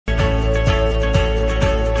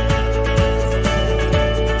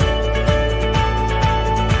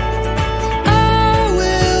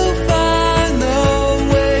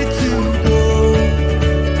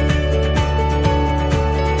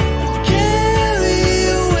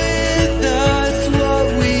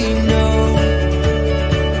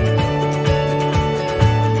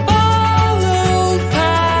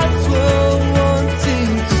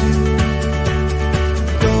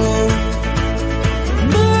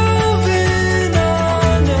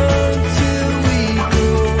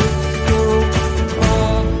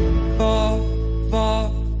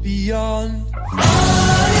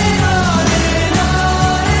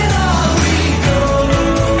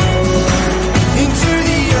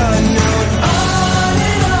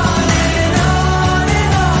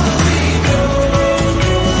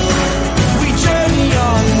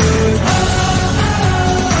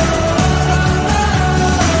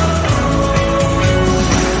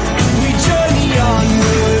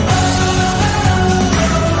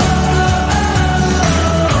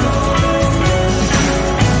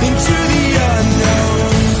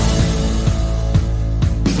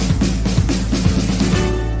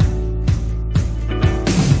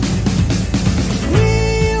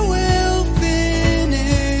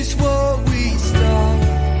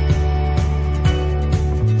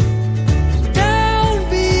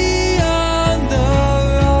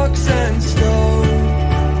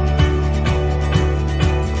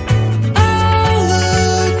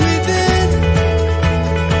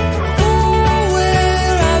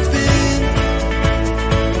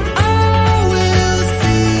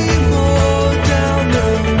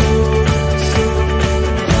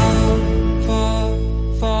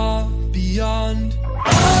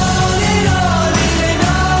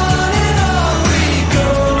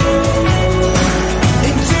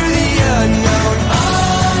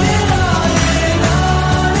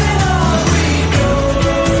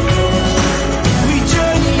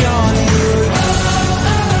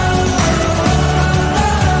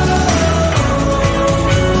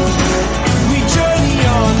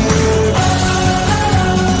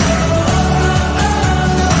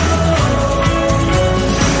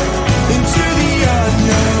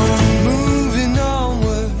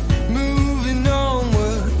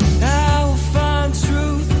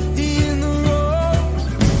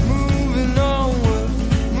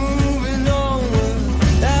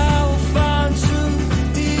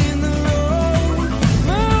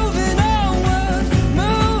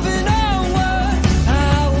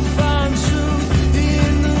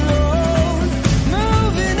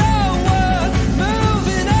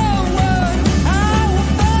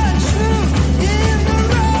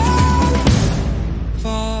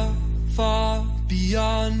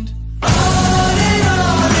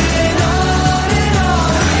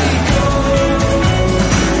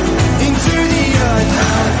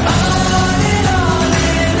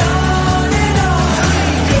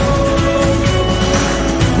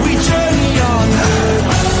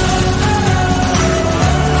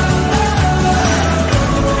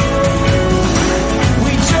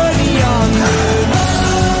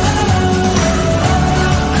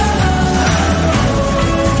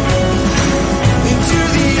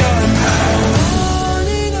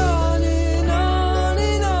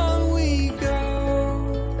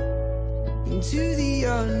into the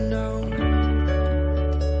unknown.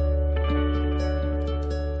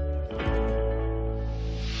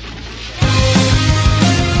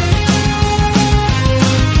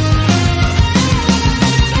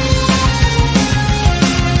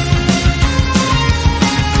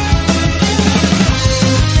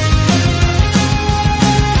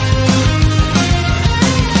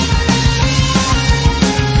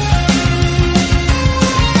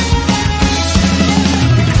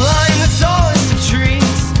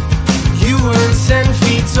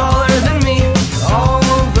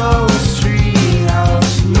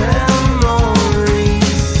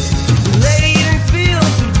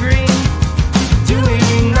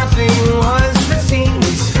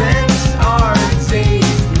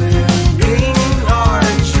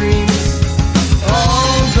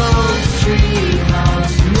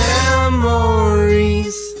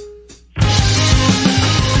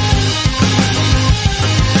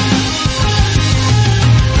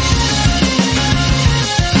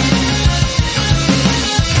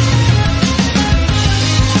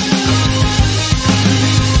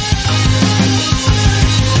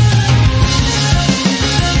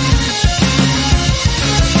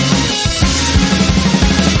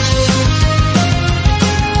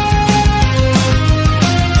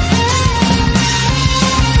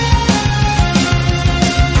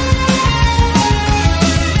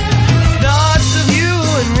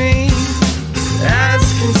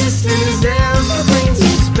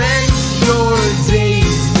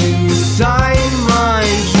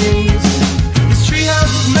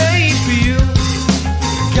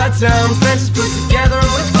 Down fences put together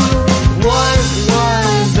with glue. What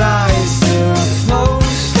was I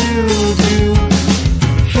supposed to do?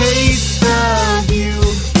 Hate the view,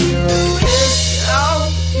 feel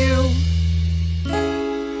without you.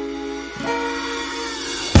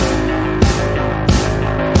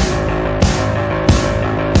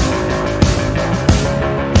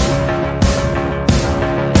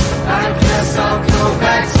 I guess I'll go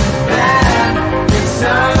back to bed. It's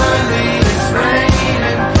early, it's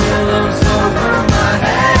raining. Pillows over my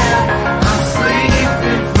head. I'm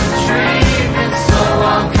sleeping for dreaming, so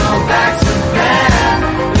I'll go back to bed.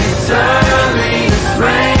 It's early, it's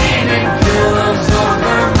raining. Pillows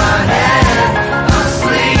over my head. I'm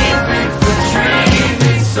sleeping for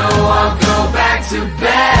dreaming, so I'll go back to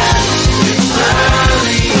bed. It's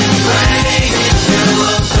early, it's raining. Pillows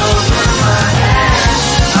over my head.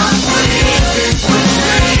 I'm sleeping for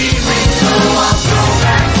dreaming, so I'll go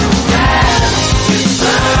back to bed. It's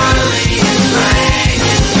early, it's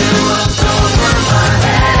raining, pillows over my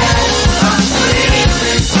head. I'm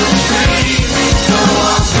sleeping for dreaming, so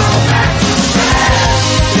I'll go back to bed.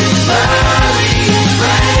 It's early, it's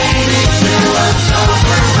raining, pillows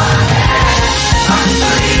over my head. I'm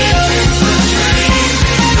sleeping for dreaming,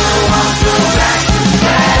 so I'll go back to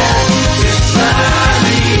bed. It's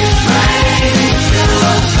early, it's raining,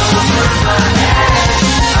 pillows over my head.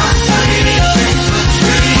 I'm sleeping for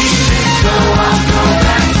dreaming, so I'll go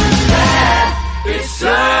back to bed. It's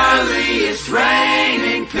early, it's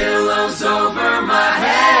raining, pillows over my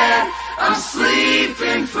head. I'm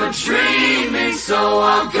sleeping for dreaming, so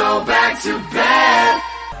I'll go back to bed.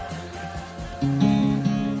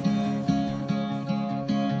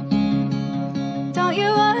 Don't you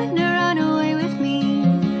wanna run away with me?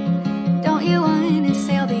 Don't you wanna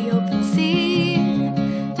sail the open sea?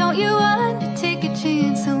 Don't you wanna take a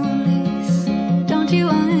chance on this? Don't you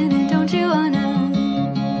wanna, don't you wanna?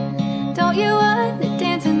 Don't you wanna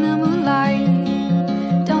dance in the moonlight?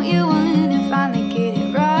 Don't you wanna finally get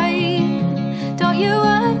it right? Don't you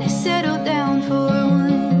wanna settle down for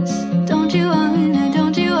once? Don't you wanna, don't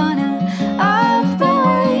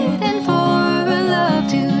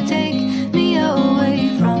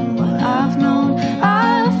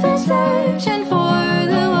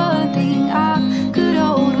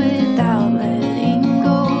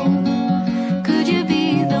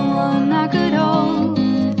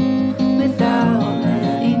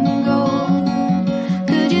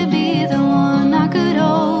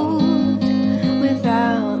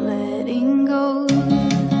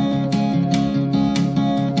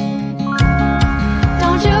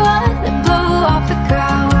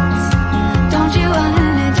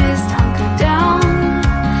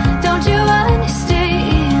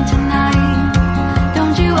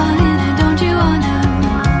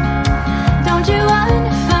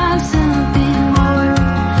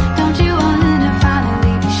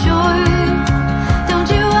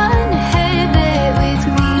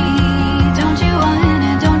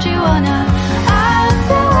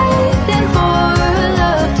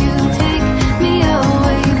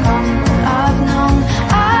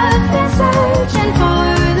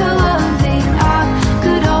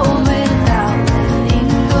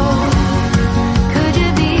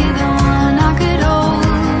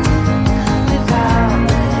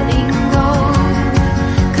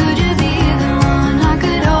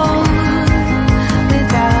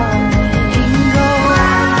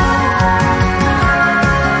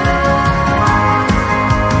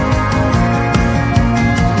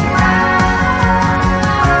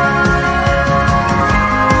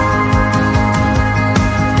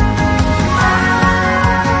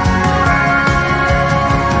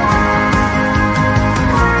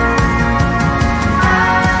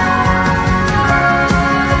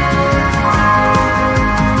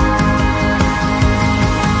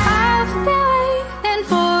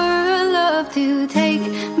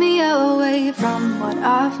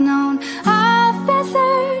I've known. I've been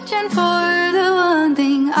searching for the one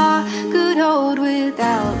thing I could hold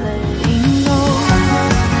without letting go.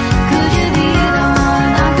 Could you be the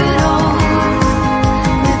one I could hold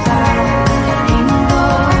without letting go?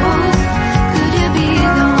 Could you be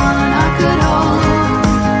the one I could hold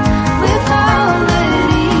without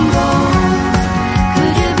letting go?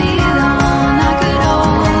 Could you be the one I could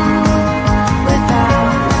hold without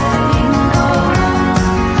letting go?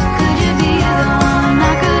 Could you be the one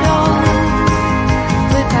I could hold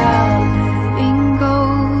without letting go?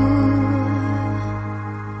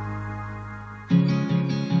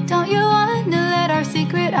 Don't you want to let our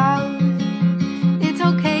secret out? It's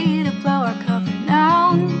okay to blow our cover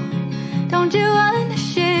now. Don't you want to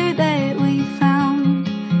share that we found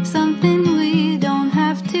something we don't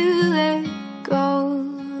have to let go?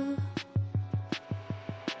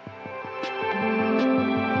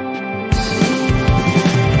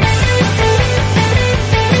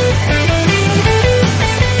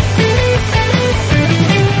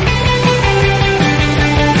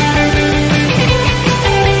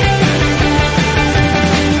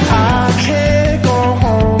 I can't go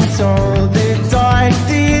home till the dark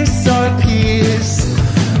disappears.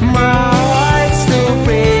 My heart's still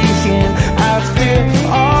breaking after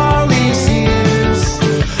all these years.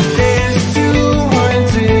 There's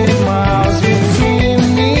 200 miles between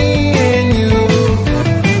me and you.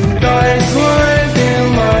 There's one that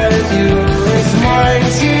loves you as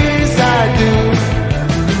much as I do.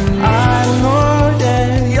 I know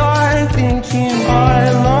that you're thinking our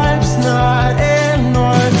life's not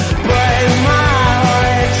enough, but my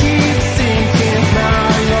heart keeps sinking. Now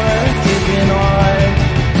you're giving on.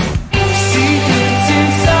 Secrets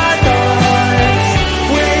inside the hearts.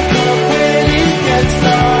 Wake up when it gets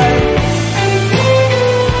dark.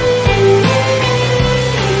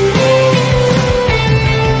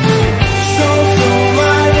 So fill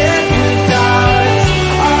my head with doubts.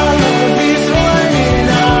 Our love is running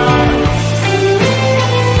out.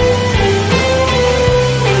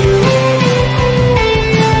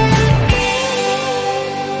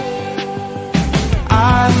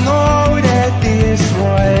 I know that this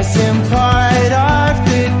wasn't part of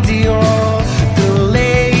the deal. The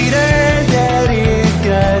later that it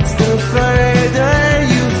gets, the further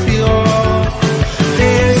you feel.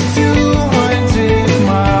 There's 200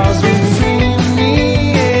 miles between me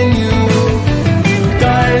and you.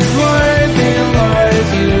 There's one that loves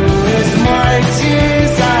you as much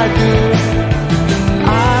as I do.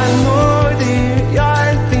 I know that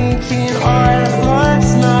you're thinking our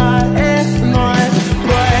love's not enough,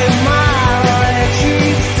 but my heart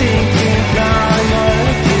keeps sinking. Now you're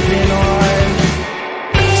giving on.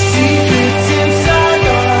 Secrets inside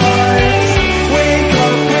the hearts. Wake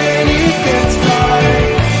up when it gets dark.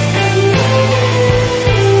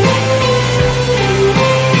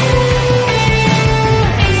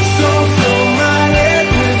 So fill my head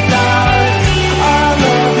with doubts. Our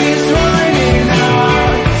love is running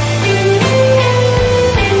out.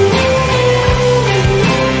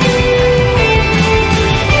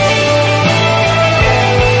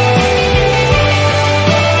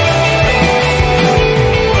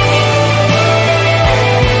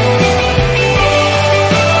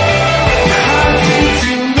 How did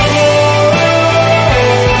you know?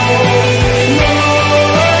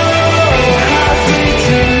 How did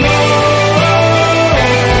you know?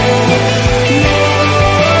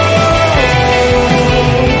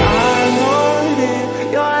 I know that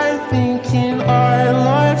you're thinking our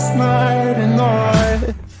life's not enough.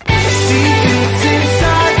 Secrets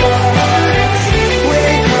inside the hearts.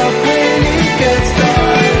 Wake up when it gets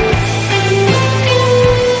dark.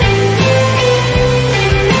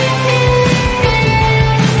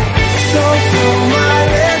 So fill my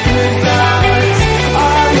head with doubts.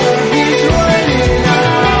 Our love is running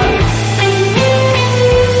out.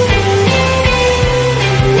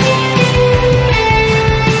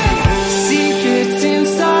 Secrets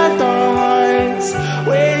inside the hearts.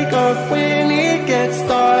 Wake up when it gets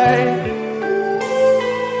dark.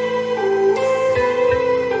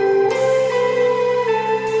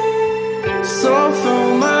 So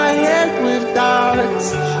fill my head with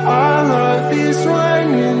doubts. Our love is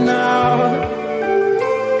running out.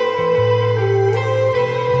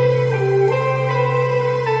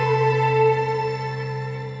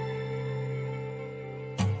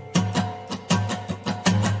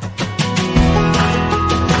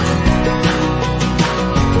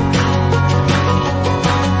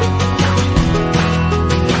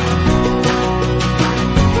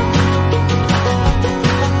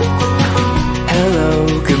 Hello,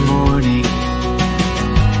 good morning.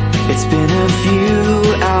 It's been a few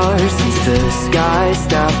hours since the sky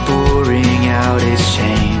stopped pouring out its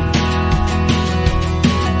shame.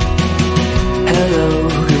 Hello,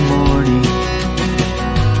 good morning.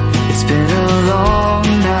 It's been a long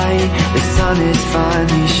night. The sun is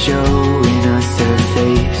finally showing us her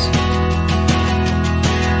face.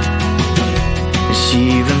 And she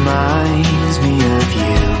reminds me of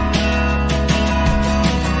you,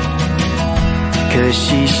 'cause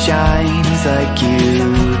she shines like you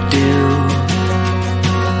do.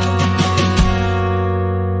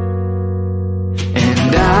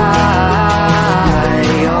 And I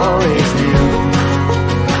always knew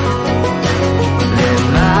that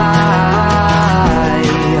my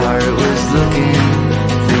heart was looking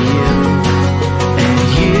for you. And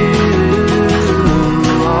you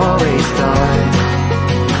always thought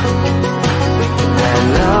that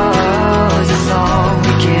love's a song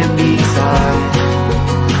that can't be taught.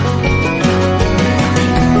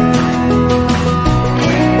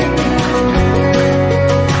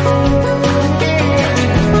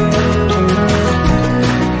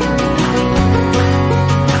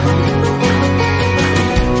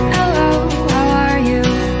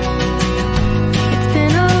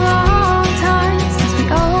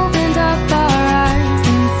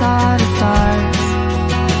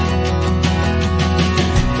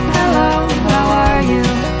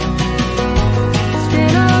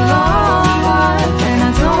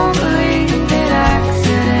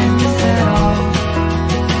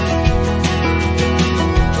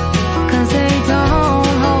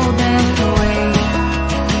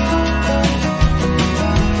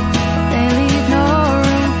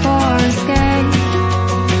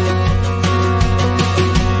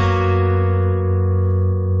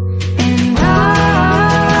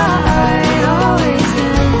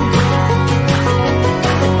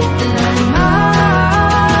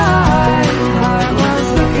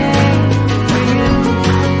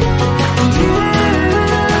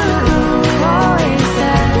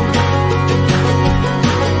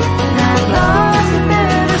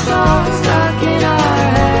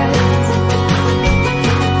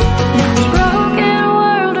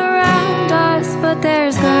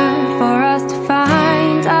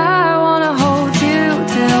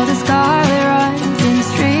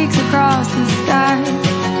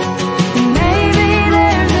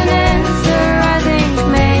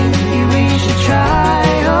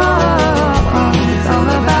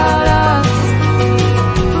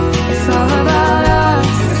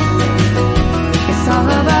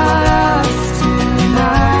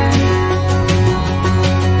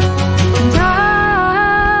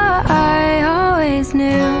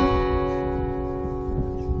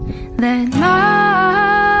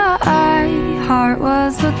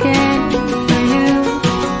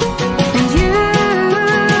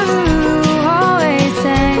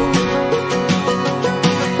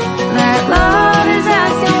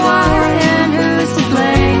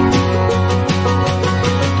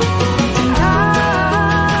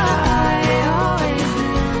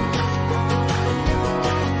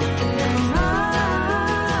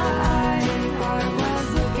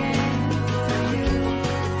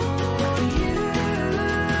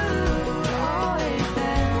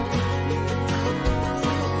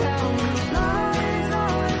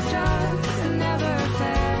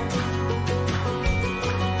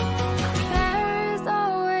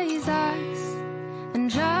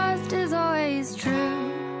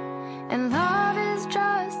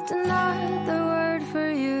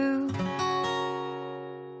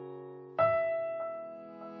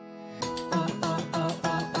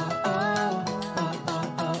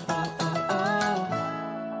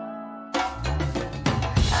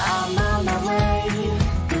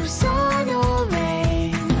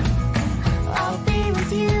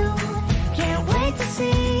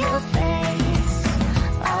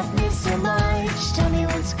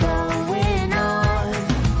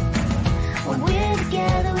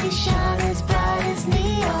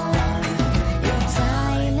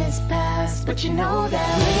 But you know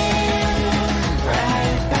that we're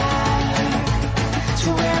right back to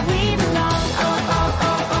where we belong. Oh, oh,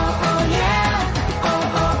 oh, oh, oh, yeah. Oh,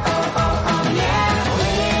 oh, oh, oh, oh, yeah.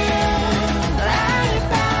 We're right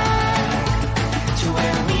back to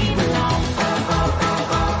where we belong. Oh, oh, oh,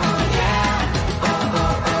 oh, oh, yeah. Oh,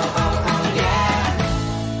 oh, oh, oh, oh, yeah.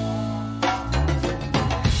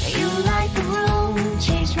 You like the room,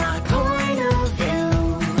 changed my point of view.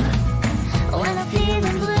 When I'm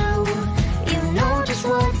feeling blue,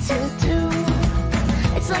 what to do.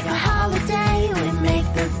 It's like a holiday, we make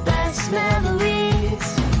the best memories.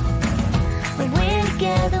 When we're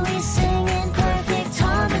together, we sing in perfect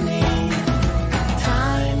harmony.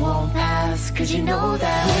 Time won't pass, 'cause you know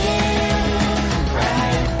that we're right.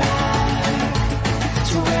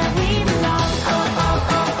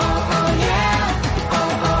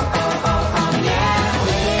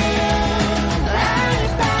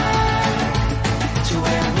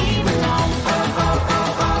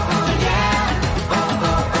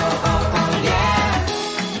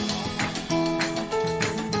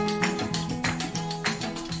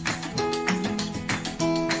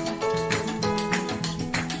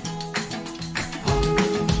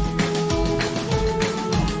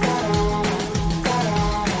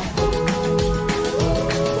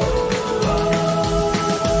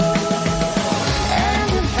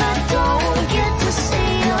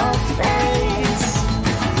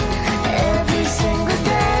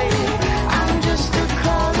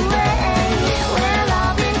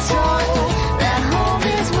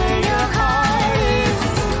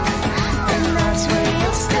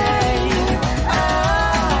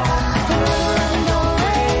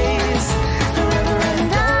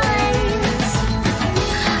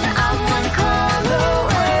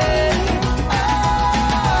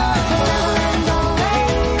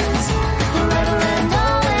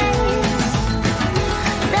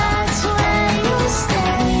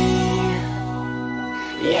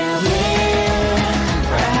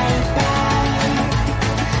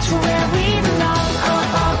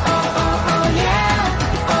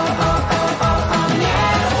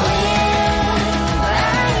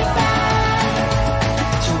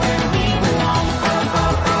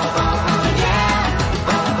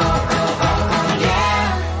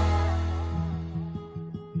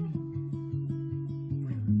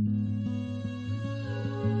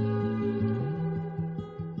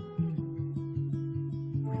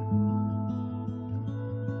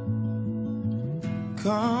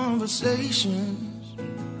 conversations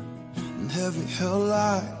and heavy held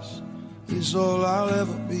lies is all I'll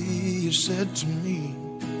ever be. You said to me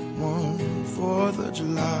one 4th of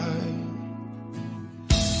July.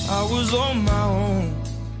 I was on my own,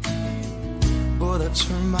 but I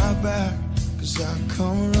turned my back, 'cause I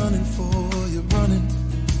come running for you, running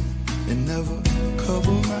and never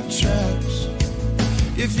cover my tracks.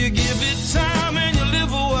 If you give it time and you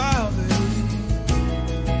live a while, baby,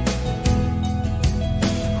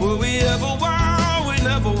 were we ever wild? We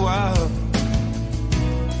never wild.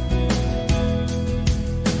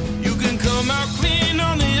 You can come out clean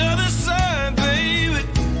on the other side, baby,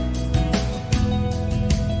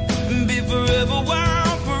 and be forever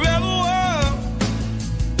wild, forever wild.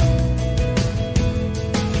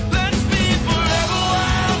 Let's be forever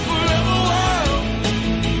wild, forever wild.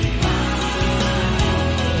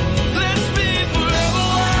 Let's be forever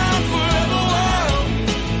wild, forever wild.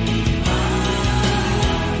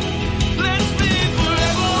 Let's be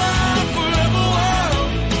forever wild, forever wild.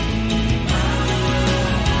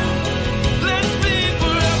 Let's be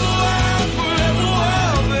forever wild, forever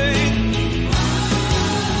wild, babe.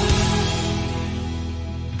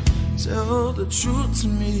 Tell the truth to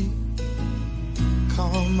me,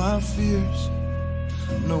 calm my fears.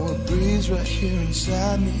 Know it breathes right here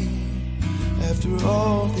inside me after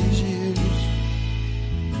all these years.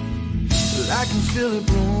 But I can feel it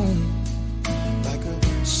bloom like a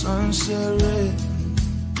sunset red.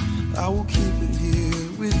 I will keep it here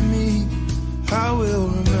with me. I will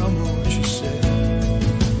remember what you said.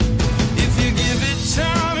 If you give it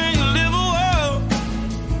time and you live a while,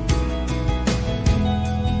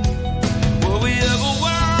 will we ever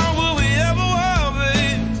wild? Will we ever wild,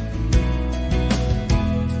 babe?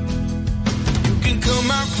 You can come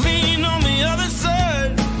out clean on the other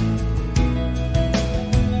side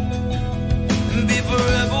and be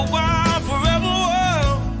forever wild, forever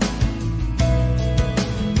wild.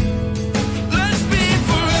 Let's be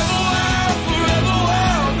forever wild, forever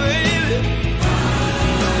wild, baby.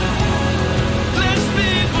 Let's be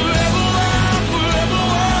forever wild, forever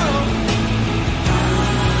wild.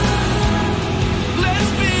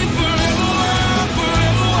 Let's be forever wild,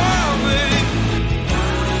 forever wild, babe.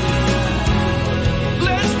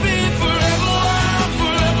 Let's be forever wild,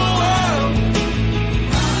 forever wild.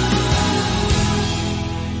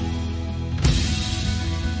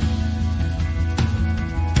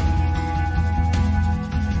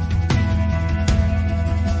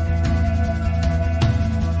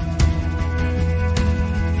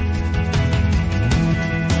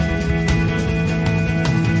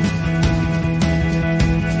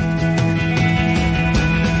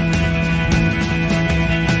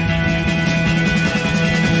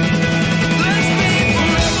 Let's be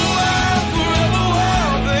forever wild, forever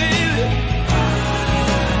wild, baby.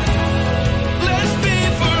 Let's be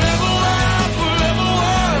forever wild, forever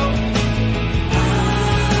wild.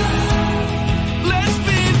 Let's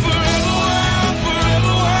be forever wild,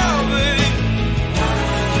 forever wild, babe.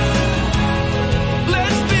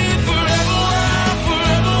 Let's be forever wild,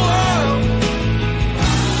 forever wild.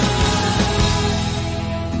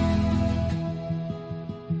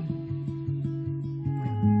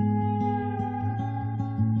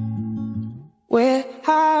 Where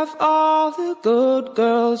have all the good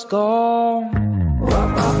girls gone?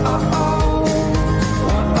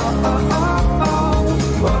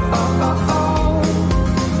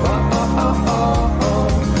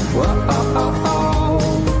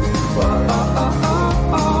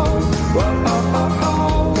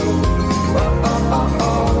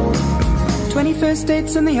 First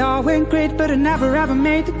dates and they all went great, but I never ever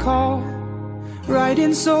made the call.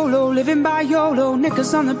 Riding solo, living by YOLO,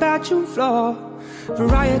 knickers on the bathroom floor.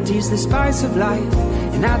 Variety's the spice of life,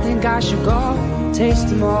 and I think I should go taste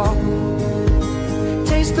them all.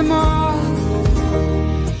 Taste them all.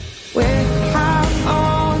 Where have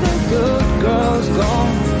all the good girls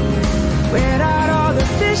gone? Where are all the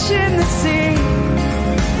fish in the sea?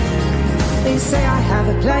 They say I have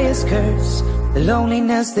a player's curse, the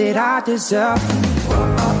loneliness that I deserve.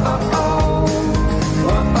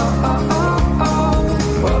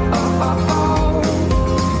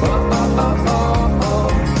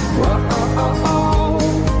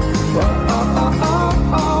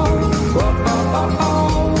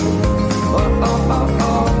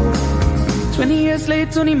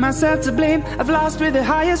 Late, only myself to blame. I've lost with the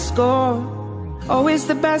highest score. Always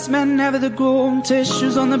the best man, never the groom.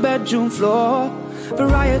 Tissues on the bedroom floor.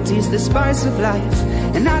 Variety's the spice of life,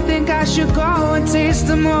 and I think I should go and taste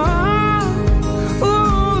them all.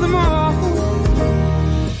 Ooh, them all.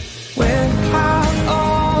 Where have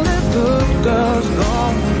all the good girls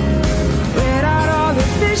gone? Where are all the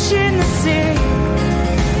fish in the sea?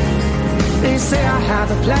 They say I have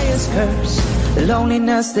a player's curse, the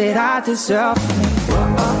loneliness that I deserve from me.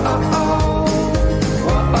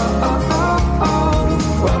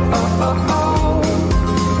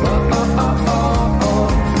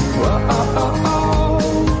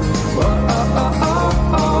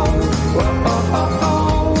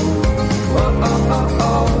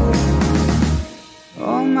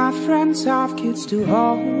 All my friends have kids to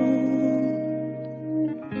hold,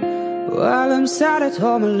 while I'm sat at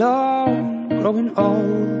home alone, growing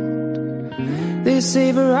old. They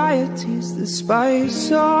say variety's the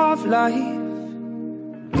spice of life.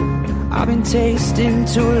 I've been tasting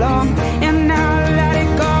too long, and now I let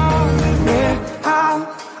it go. Where have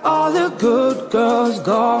all the good girls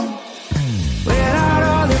gone? Where are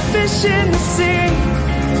all the fish in the sea?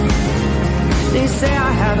 They say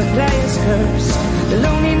I have a player's curse, the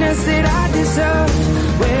loneliness that I deserve.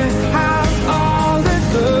 Where have all the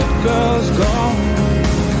good girls gone?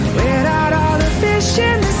 Where are all the fish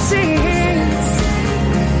in the seas?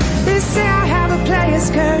 They say I have a player's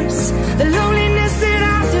curse, the loneliness that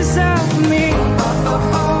I deserve for me.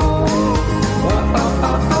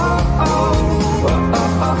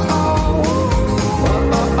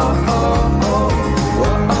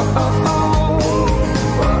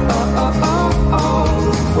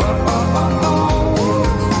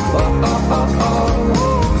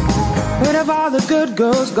 Where have all the good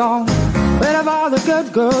girls gone? Where have all the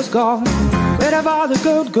good girls gone? Where have all the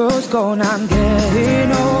good girls gone? I'm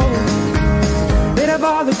getting old. Where have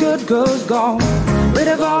all the good girls gone? Where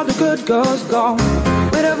have all the good girls gone?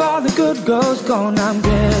 Where have all the good girls gone? I'm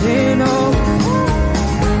getting old.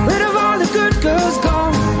 Where have all the good girls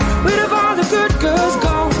gone? Where have all the good girls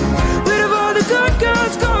gone? Where have all the good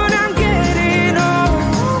girls gone? I'm getting old.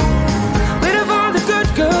 Where have all the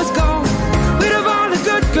good girls gone? Where have all the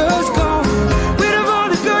good girls gone? Where have all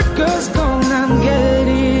the good girls gone? I'm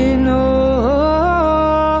getting old.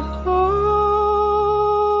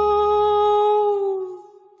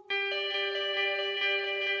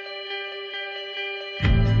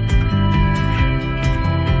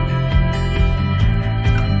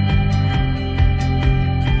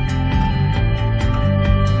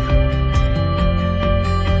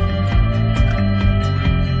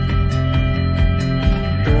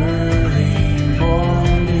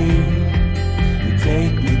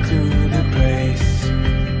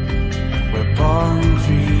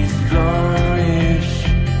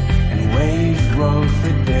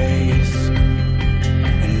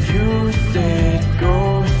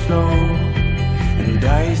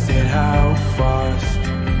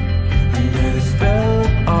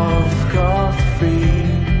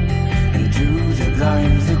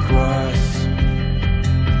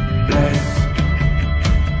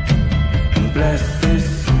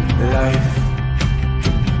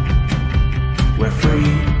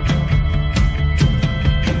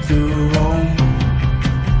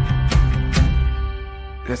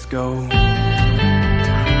 Let's go.